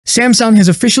Samsung has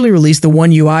officially released the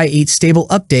One UI 8 stable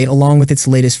update along with its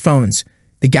latest phones,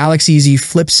 the Galaxy Z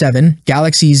Flip 7,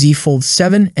 Galaxy Z Fold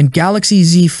 7, and Galaxy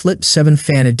Z Flip 7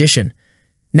 Fan Edition.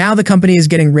 Now the company is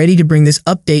getting ready to bring this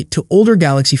update to older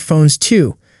Galaxy phones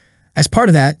too. As part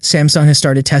of that, Samsung has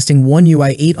started testing One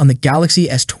UI 8 on the Galaxy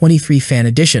S23 Fan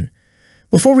Edition.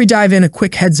 Before we dive in, a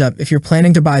quick heads up: if you're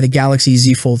planning to buy the Galaxy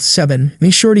Z Fold 7,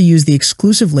 make sure to use the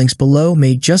exclusive links below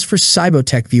made just for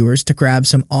Cybotech viewers to grab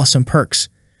some awesome perks.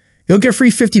 You'll get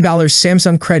free $50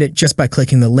 Samsung credit just by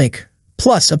clicking the link,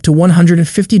 plus up to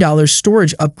 $150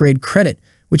 storage upgrade credit,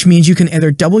 which means you can either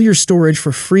double your storage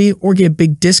for free or get a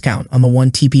big discount on the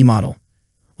 1TB model.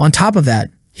 On top of that,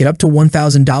 get up to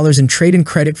 $1,000 in trade-in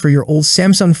credit for your old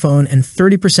Samsung phone and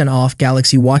 30% off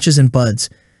Galaxy watches and buds.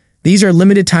 These are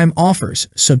limited-time offers,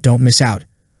 so don't miss out.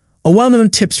 A well-known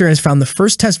tipster has found the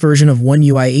first test version of One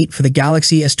UI 8 for the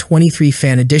Galaxy S23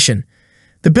 Fan Edition.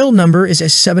 The build number is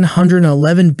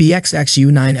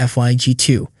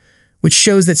S711BXXU9FYG2, which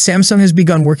shows that Samsung has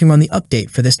begun working on the update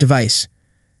for this device.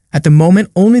 At the moment,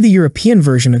 only the European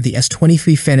version of the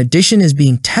S23 Fan Edition is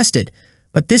being tested,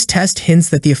 but this test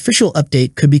hints that the official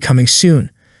update could be coming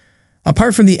soon.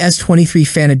 Apart from the S23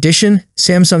 Fan Edition,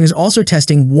 Samsung is also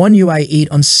testing One UI 8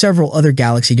 on several other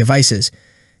Galaxy devices.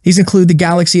 These include the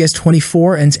Galaxy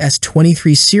S24 and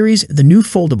S23 series, the new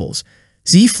foldables,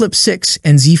 Z Flip 6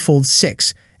 and Z Fold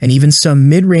 6, and even some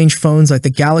mid-range phones like the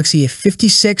Galaxy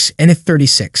F56 and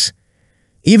F36.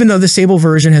 Even though the stable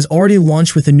version has already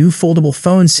launched with the new foldable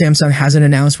phone, Samsung hasn't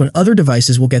announced when other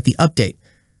devices will get the update.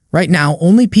 Right now,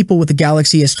 only people with the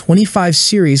Galaxy S25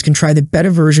 series can try the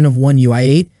beta version of One UI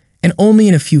 8, and only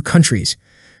in a few countries.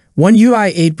 One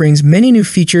UI 8 brings many new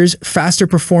features, faster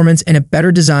performance, and a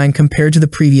better design compared to the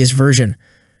previous version.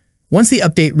 Once the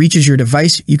update reaches your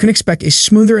device, you can expect a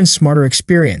smoother and smarter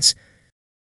experience.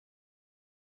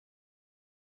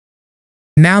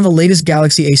 Now the latest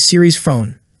Galaxy A series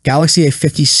phone, Galaxy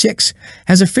A56,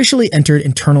 has officially entered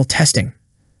internal testing.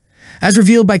 As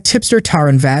revealed by tipster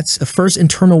Taran Vats, the first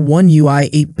internal One UI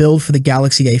 8 build for the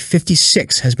Galaxy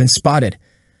A56 has been spotted.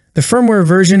 The firmware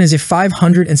version is a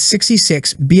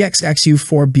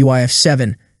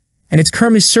 566BXXU4BYF7, and it's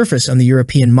currently surfaced on the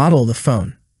European model of the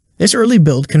phone. This early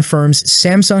build confirms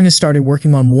Samsung has started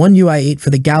working on One UI 8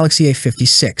 for the Galaxy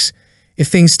A56. If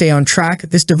things stay on track,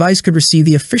 this device could receive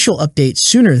the official update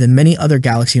sooner than many other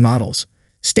Galaxy models.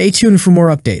 Stay tuned for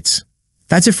more updates.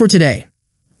 That's it for today.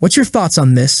 What's your thoughts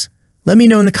on this? Let me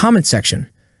know in the comment section.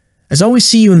 As always,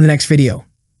 see you in the next video.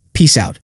 Peace out.